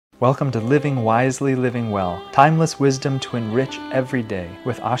Welcome to Living Wisely, Living Well, timeless wisdom to enrich every day,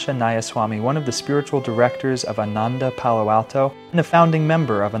 with Asha Nayaswami, one of the spiritual directors of Ananda Palo Alto and a founding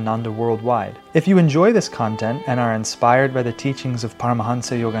member of Ananda Worldwide. If you enjoy this content and are inspired by the teachings of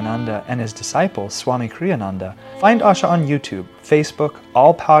Paramahansa Yogananda and his disciple, Swami Kriyananda, find Asha on YouTube, Facebook,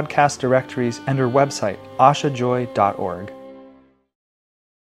 all podcast directories, and her website, ashajoy.org.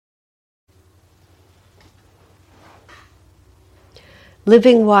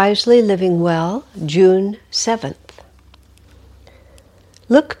 Living Wisely, Living Well, June 7th.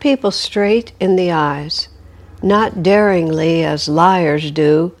 Look people straight in the eyes, not daringly as liars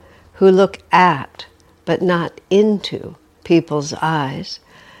do, who look at, but not into, people's eyes,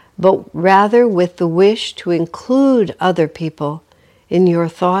 but rather with the wish to include other people in your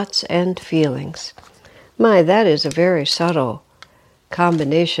thoughts and feelings. My, that is a very subtle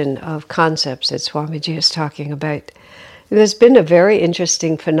combination of concepts that Swamiji is talking about. There's been a very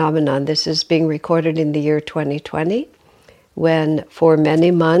interesting phenomenon. This is being recorded in the year 2020, when for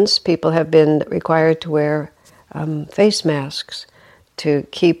many months people have been required to wear face masks to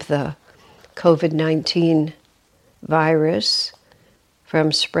keep the COVID-19 virus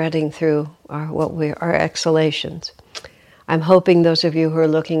from spreading through our exhalations. I'm hoping those of you who are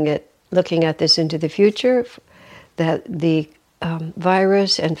looking at this into the future, that the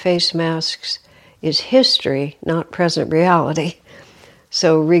virus and face masks is history, not present reality.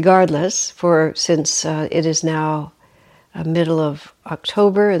 So regardless, since it is now middle of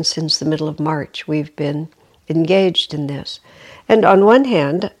October and since the middle of March, we've been engaged in this. And on one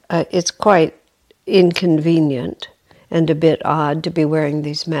hand, it's quite inconvenient and a bit odd to be wearing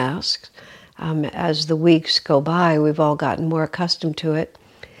these masks. As the weeks go by, we've all gotten more accustomed to it.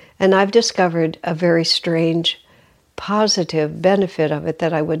 And I've discovered a very strange positive benefit of it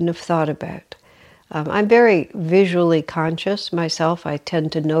that I wouldn't have thought about. I'm very visually conscious myself. I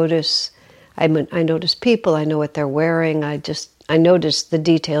tend to notice, I notice people, I know what they're wearing, I notice the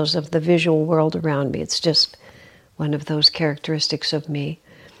details of the visual world around me. It's just one of those characteristics of me.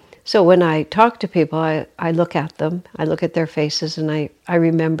 So when I talk to people, I look at them, I look at their faces, and I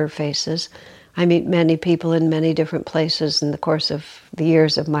remember faces. I meet many people in many different places in the course of the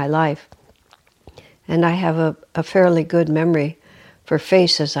years of my life. And I have a fairly good memory for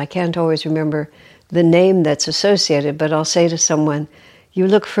faces. I can't always remember the name that's associated, but I'll say to someone, "You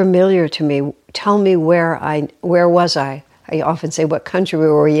look familiar to me. Tell me where was I?" I often say, "What country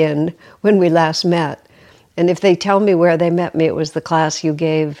were we in when we last met?" And if they tell me where they met me, it was the class you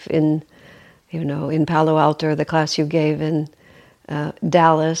gave in Palo Alto, or the class you gave in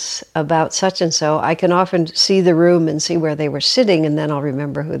Dallas about such and so, I can often see the room and see where they were sitting, and then I'll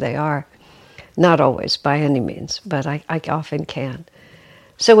remember who they are. Not always, by any means, but I often can.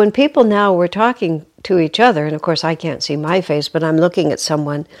 So when people now were talking to each other, and of course I can't see my face, but I'm looking at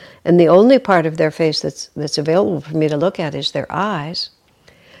someone, and the only part of their face that's available for me to look at is their eyes,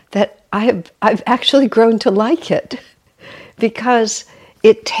 that I've actually grown to like it, because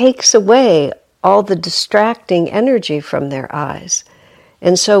it takes away all the distracting energy from their eyes.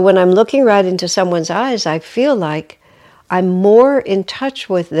 And so when I'm looking right into someone's eyes, I feel like I'm more in touch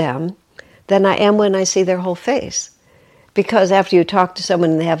with them than I am when I see their whole face. Because after you talk to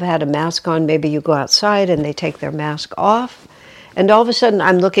someone and they have had a mask on, maybe you go outside and they take their mask off, and all of a sudden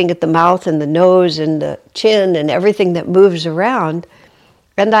I'm looking at the mouth and the nose and the chin and everything that moves around,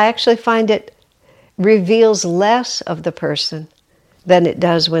 and I actually find it reveals less of the person than it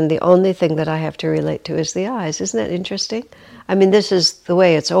does when the only thing that I have to relate to is the eyes. Isn't that interesting? I mean, this is the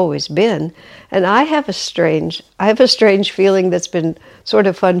way it's always been, and I have a strange feeling that's been sort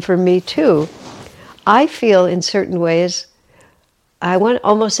of fun for me too. I feel in certain ways, I want to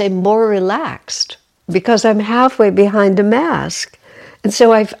almost say more relaxed, because I'm halfway behind a mask. And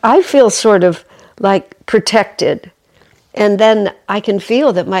so I feel sort of like protected. And then I can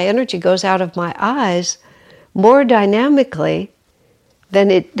feel that my energy goes out of my eyes more dynamically than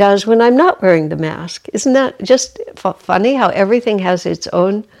it does when I'm not wearing the mask. Isn't that just funny how everything has its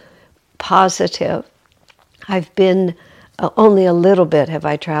own positive? I've been, only a little bit have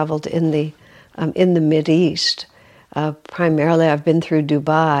I traveled in the Mideast. Primarily I've been through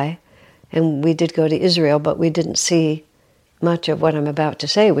Dubai, and we did go to Israel, but we didn't see much of what I'm about to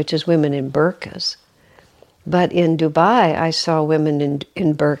say, which is women in burqas. But in Dubai, I saw women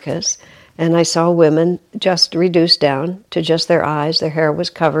in burqas, and I saw women just reduced down to just their eyes. Their hair was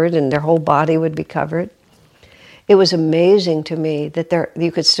covered, and their whole body would be covered. It was amazing to me that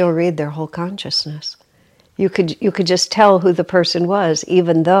you could still read their whole consciousness. You could just tell who the person was,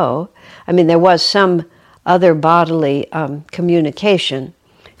 even though, there was some other bodily communication.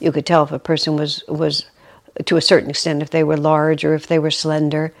 You could tell if a person was to a certain extent, if they were large or if they were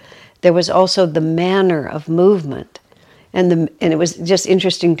slender. There was also the manner of movement. And it was just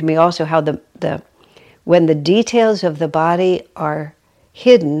interesting to me also how when the details of the body are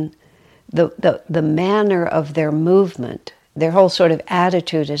hidden, the manner of their movement, their whole sort of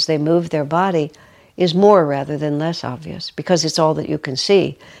attitude as they move their body, is more rather than less obvious, because it's all that you can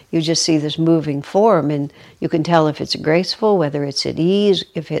see. You just see this moving form, and you can tell if it's graceful, whether it's at ease,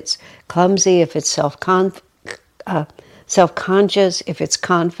 if it's clumsy, if it's self-conscious, if it's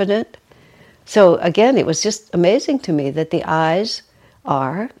confident. So again, it was just amazing to me that the eyes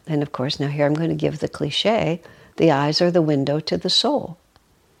are, and of course now here I'm going to give the cliche, the eyes are the window to the soul.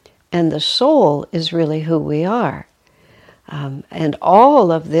 And the soul is really who we are. And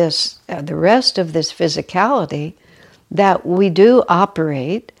all of this, the rest of this physicality that we do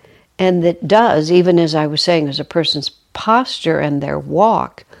operate, and that does, even as I was saying, as a person's posture and their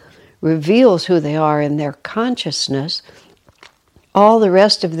walk reveals who they are in their consciousness, all the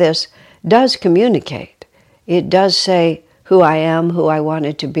rest of this does communicate. It does say who I am, who I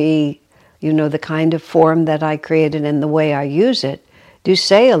wanted to be, the kind of form that I created and the way I use it, do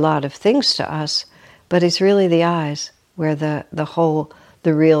say a lot of things to us, but it's really the eyes where the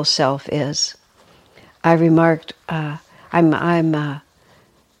real self is. I remarked, I'm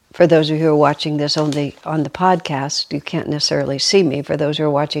for those of you who are watching this only on the podcast, you can't necessarily see me. For those who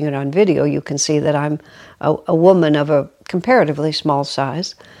are watching it on video, you can see that I'm a woman of a comparatively small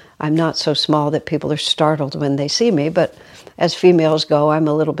size. I'm not so small that people are startled when they see me, but as females go, I'm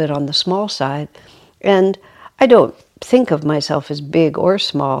a little bit on the small side. And I don't think of myself as big or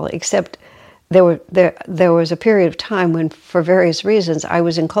small, except there was a period of time when, for various reasons, I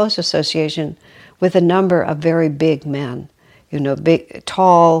was in close association with a number of very big men, big,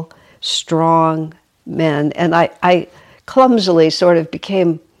 tall, strong men. And I clumsily sort of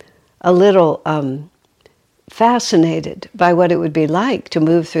became a little fascinated by what it would be like to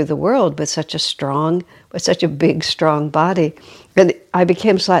move through the world with such a big, strong body. And I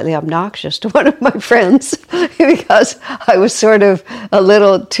became slightly obnoxious to one of my friends because I was sort of a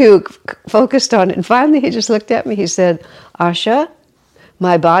little too focused on it. And finally he just looked at me, he said, "Asha,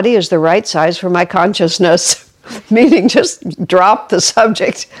 my body is the right size for my consciousness," meaning just drop the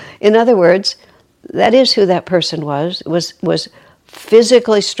subject. In other words, that is who that person was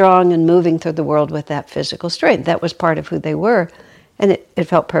physically strong and moving through the world with that physical strength. That was part of who they were, and it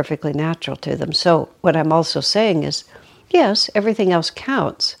felt perfectly natural to them. So what I'm also saying is, yes, everything else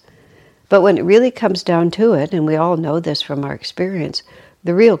counts, but when it really comes down to it, and we all know this from our experience,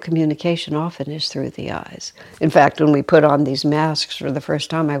 the real communication often is through the eyes. In fact, when we put on these masks for the first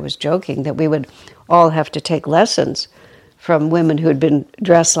time, I was joking that we would all have to take lessons from women who had been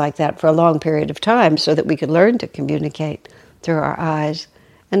dressed like that for a long period of time so that we could learn to communicate through our eyes,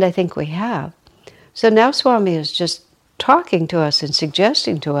 and I think we have. So now Swami is just talking to us and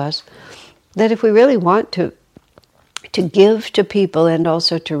suggesting to us that if we really want to give to people and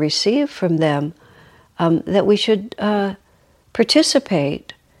also to receive from them, that we should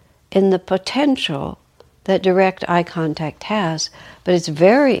participate in the potential that direct eye contact has. But it's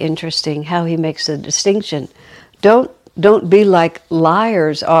very interesting how he makes the distinction. Don't be like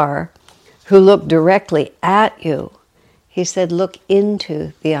liars are, who look directly at you. He said, look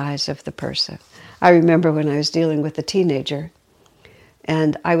into the eyes of the person. I remember when I was dealing with a teenager,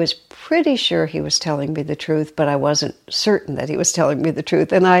 and I was pretty sure he was telling me the truth, but I wasn't certain that he was telling me the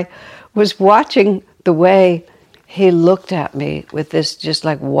truth. And I was watching the way he looked at me with this just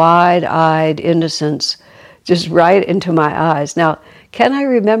like wide-eyed innocence, just right into my eyes. Now, can I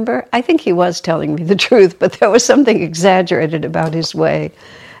remember? I think he was telling me the truth, but there was something exaggerated about his way.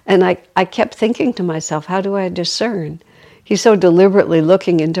 And I kept thinking to myself, how do I discern? He's so deliberately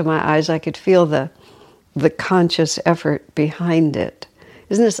looking into my eyes, I could feel the conscious effort behind it.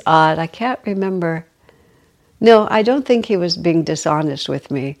 Isn't this odd? I can't remember. No, I don't think he was being dishonest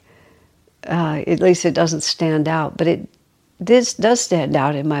with me. At least it doesn't stand out. But this does stand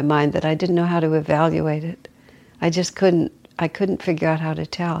out in my mind that I didn't know how to evaluate it. I couldn't figure out how to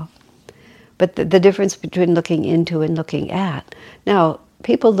tell. But the difference between looking into and looking at. Now,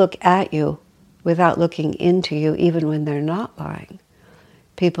 people look at you without looking into you, even when they're not lying.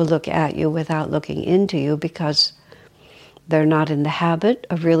 People look at you without looking into you because they're not in the habit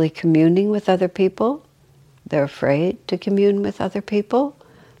of really communing with other people. They're afraid to commune with other people.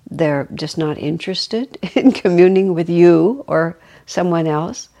 They're just not interested in communing with you or someone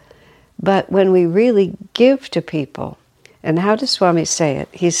else. But when we really give to people, and how does Swami say it?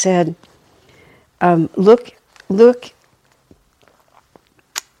 He said, look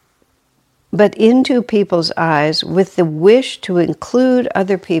but into people's eyes with the wish to include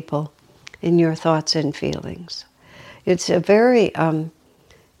other people in your thoughts and feelings. It's very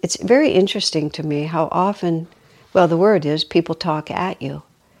interesting to me how often, well, the word is people talk at you.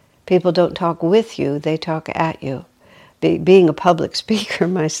 People don't talk with you, they talk at you. Being a public speaker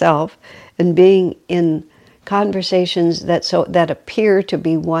myself and being in conversations that appear to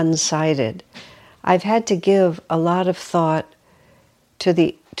be one-sided, I've had to give a lot of thought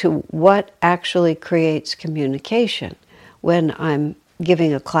to what actually creates communication. When I'm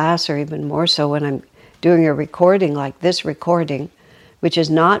giving a class, or even more so when I'm doing a recording like this recording, which is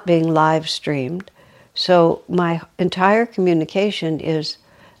not being live streamed. So my entire communication is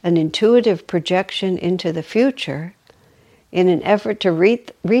an intuitive projection into the future in an effort to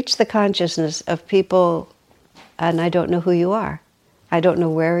reach the consciousness of people, and I don't know who you are. I don't know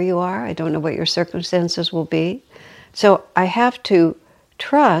where you are. I don't know what your circumstances will be. So I have to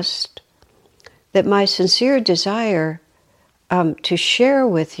trust that my sincere desire to share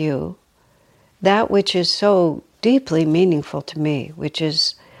with you that which is so deeply meaningful to me, which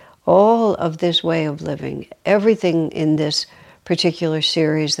is all of this way of living, everything in this particular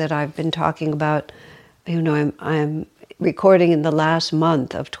series that I've been talking about. I'm recording in the last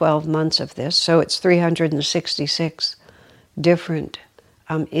month of 12 months of this, so it's 366 different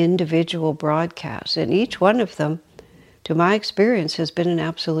individual broadcasts, and each one of them, to my experience, has been an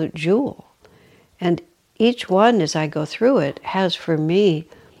absolute jewel. And each one, as I go through it, has for me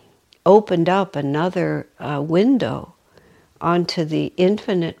opened up another window onto the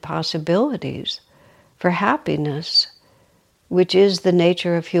infinite possibilities for happiness, which is the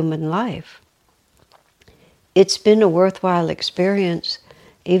nature of human life. It's been a worthwhile experience,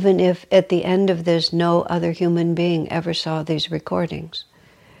 even if at the end of this no other human being ever saw these recordings.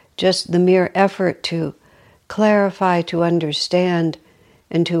 Just the mere effort to clarify, to understand,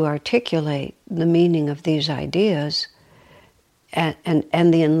 and to articulate the meaning of these ideas and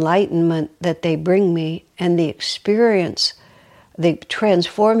the enlightenment that they bring me, and the experience, the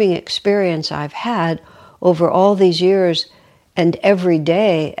transforming experience I've had over all these years and every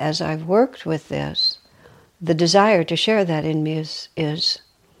day as I've worked with this, the desire to share that in me is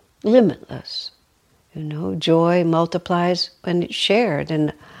limitless. Joy multiplies when it's shared,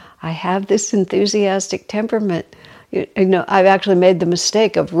 and I have this enthusiastic temperament. I've actually made the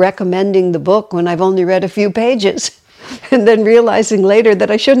mistake of recommending the book when I've only read a few pages, and then realizing later that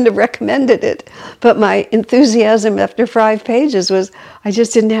I shouldn't have recommended it. But my enthusiasm after 5 pages was, I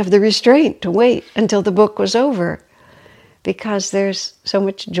just didn't have the restraint to wait until the book was over, because there's so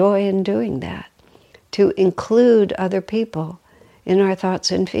much joy in doing that, to include other people in our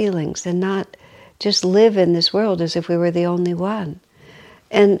thoughts and feelings and not just live in this world as if we were the only one.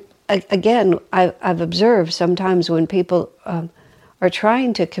 And again, I've observed sometimes when people are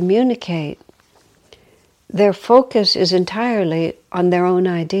trying to communicate, their focus is entirely on their own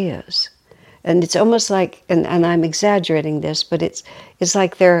ideas. And it's almost like, and I'm exaggerating this, but it's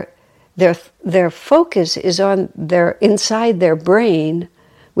like their focus is on inside their brain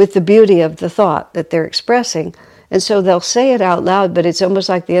with the beauty of the thought that they're expressing. And so they'll say it out loud, but it's almost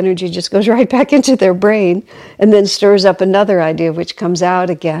like the energy just goes right back into their brain and then stirs up another idea which comes out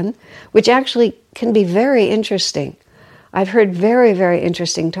again, which actually can be very interesting. I've heard very, very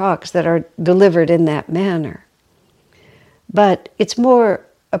interesting talks that are delivered in that manner. But it's more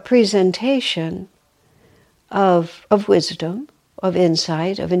a presentation of wisdom, of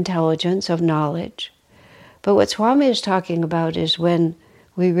insight, of intelligence, of knowledge. But what Swami is talking about is when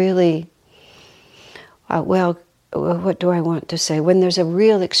we really, what do I want to say? When there's a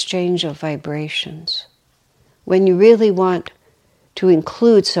real exchange of vibrations. When you really want to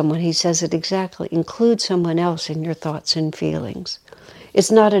include someone, he says it exactly, include someone else in your thoughts and feelings.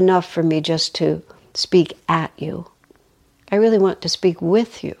 It's not enough for me just to speak at you. I really want to speak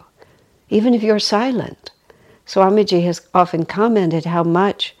with you, even if you're silent. Swamiji has often commented how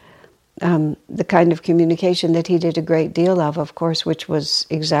much the kind of communication that he did a great deal of course, which was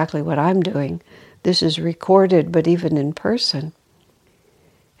exactly what I'm doing. This is recorded, but even in person.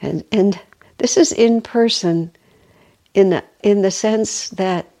 And this is in person in the sense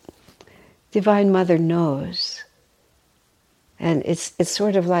that Divine Mother knows. And it's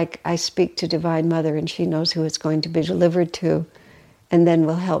sort of like I speak to Divine Mother and she knows who it's going to be delivered to and then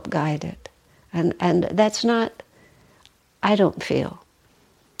will help guide it. And that's not, I don't feel,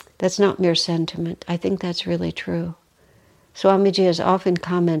 that's not mere sentiment. I think that's really true. Swamiji has often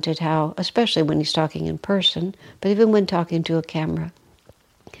commented how, especially when he's talking in person, but even when talking to a camera,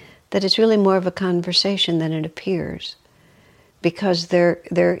 that it's really more of a conversation than it appears. Because there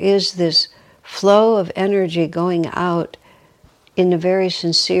is this flow of energy going out in a very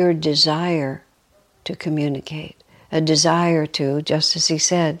sincere desire to communicate, a desire to, just as he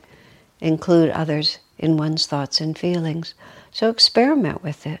said, include others in one's thoughts and feelings. So experiment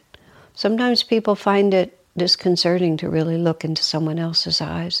with it. Sometimes people find it disconcerting to really look into someone else's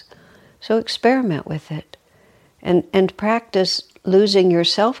eyes. So experiment with it. And practice losing your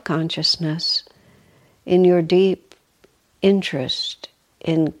self-consciousness in your deep interest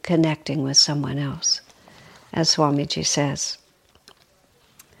in connecting with someone else. As Swamiji says,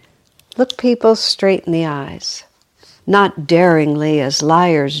 look people straight in the eyes, not daringly as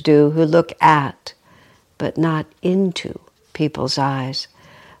liars do who look at, but not into people's eyes,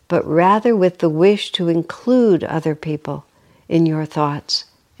 but rather with the wish to include other people in your thoughts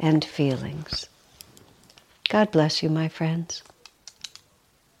and feelings. God bless you, my friends.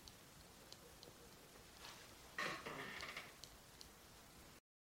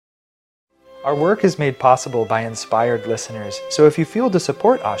 Our work is made possible by inspired listeners, so if you feel to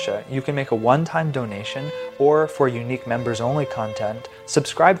support Asha, you can make a one-time donation, or for unique members-only content,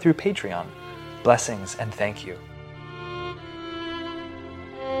 subscribe through Patreon. Blessings and thank you.